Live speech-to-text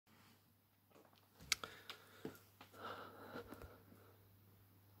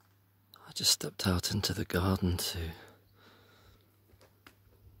just stepped out into the garden to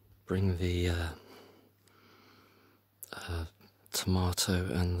bring the tomato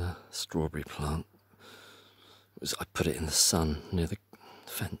and the strawberry plant. I put it in the sun near the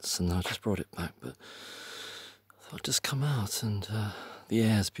fence and then I just brought it back, but I thought I'd just come out and the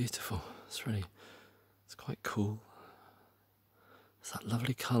air's beautiful. It's quite cool. It's that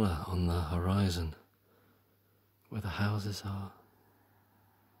lovely colour on the horizon where the houses are.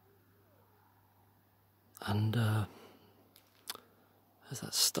 And there's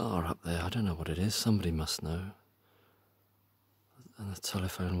that star up there, I don't know what it is, somebody must know. And the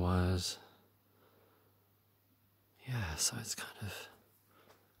telephone wires. Yeah, so it's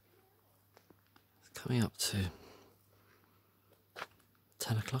coming up to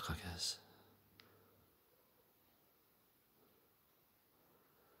 10 o'clock, I guess.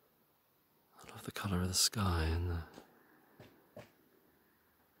 I love the colour of the sky and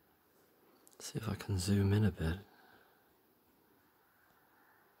see if I can zoom in a bit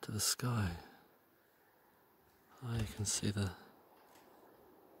to the sky. Oh, you can see the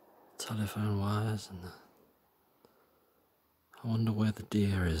telephone wires and I wonder where the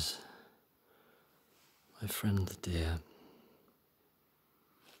deer is. My friend the deer.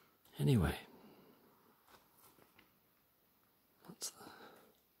 Anyway, that's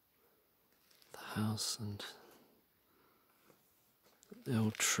the house and the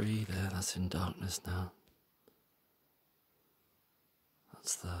old tree there, that's in darkness now.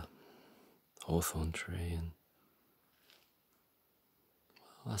 That's the hawthorn tree, and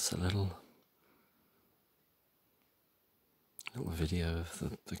well, that's a little video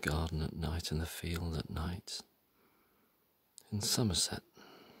of the garden at night and the field at night in Somerset,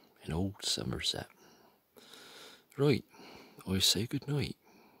 in old Somerset. Right, I say good night.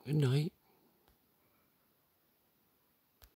 Good night.